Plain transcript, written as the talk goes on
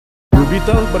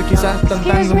Beetle berkisah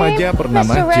tentang remaja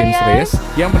bernama Jaime Reyes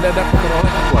yang mendadak memperoleh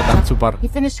kekuatan super.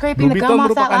 Blue Beetle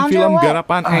merupakan film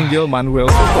garapan Angel Manuel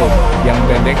Soto yang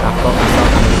menggandeng aktor asal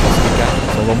Amerika Serikat,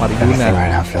 Solo Mariguna.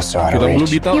 Film Blue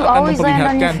Beetle akan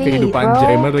memperlihatkan kehidupan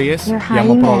Jaime Reyes yang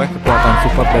memperoleh kekuatan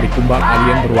super dari kumbang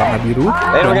alien berwarna biru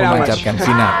dan memancarkan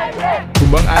sinar.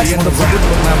 Kumbang alien tersebut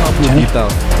bernama Blue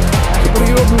Beetle.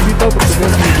 Superhero Blue Beetle bertugas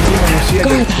melindungi manusia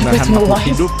dari kepunahan makhluk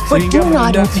hidup sehingga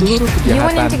menindak seluruh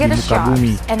kejahatan di muka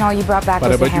bumi.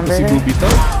 Pada baju besi Blue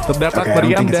Beetle terdapat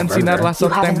meriam dan sinar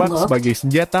laser tembak sebagai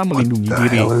senjata melindungi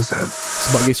diri.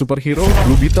 Sebagai superhero,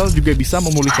 Blue Beetle juga bisa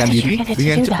memulihkan diri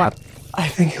dengan cepat.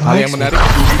 Hal yang menarik,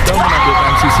 Blue Beetle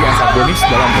menampilkan sisi antagonis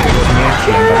dalam filmnya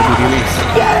yang baru dirilis.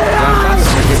 Lantas,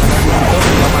 bagaimana Blue Beetle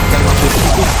menyelamatkan makhluk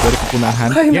hidup dari kepunahan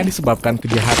yang disebabkan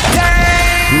kejahatan.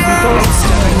 Blue Beetle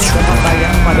akan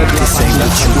tayang pada 18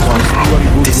 Agustus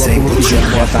 2023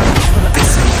 mendatang.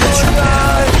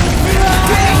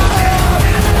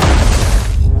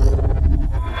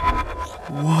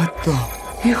 What the?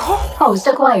 Host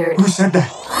acquired. Who said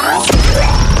that?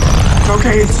 It's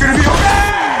okay, it's gonna be okay!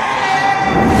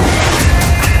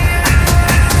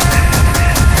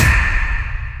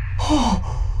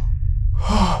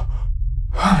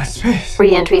 Space.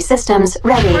 Re-entry systems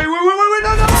ready. Wait,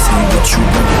 no! This ain't what you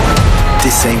want.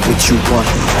 This ain't what you want.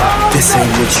 This ain't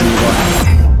what you want.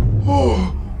 Oh.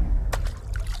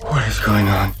 What is going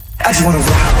on? I just wanna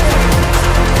rock.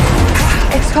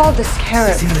 It's called the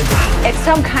scarab. It's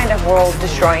some kind of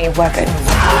world-destroying weapon.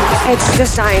 It's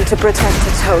designed to protect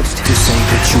its host. This ain't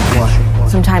what you want.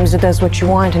 Sometimes it does what you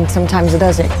want, and sometimes it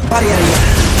doesn't. Body out of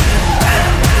here.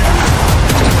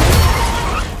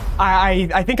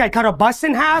 I think I cut a bus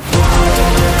in half.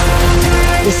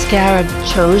 The scarab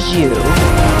chose you,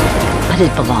 but it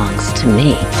belongs to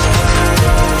me.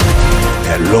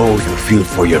 The love you feel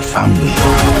for your family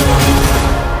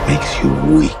makes you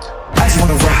weak. I just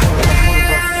wanna rock.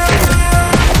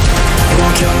 They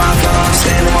gon' kill my dog,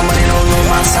 stand on my money, don't know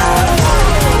my side.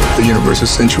 The universe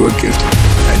has sent you a gift,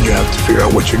 and you have to figure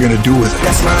out what you're gonna do with it.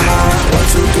 That's my mind. 1,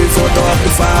 2, 3, 4, throw up to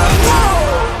 5.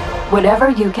 Whatever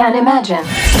you can imagine,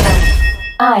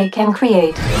 I can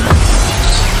create.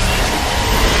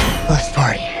 Let's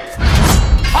party.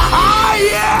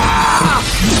 Yeah!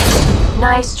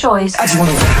 Nice choice. I just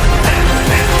wanna rock.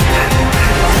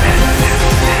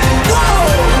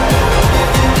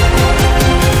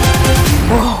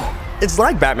 It's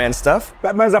like Batman stuff.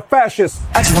 Batman's a fascist.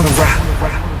 I just wanna rock.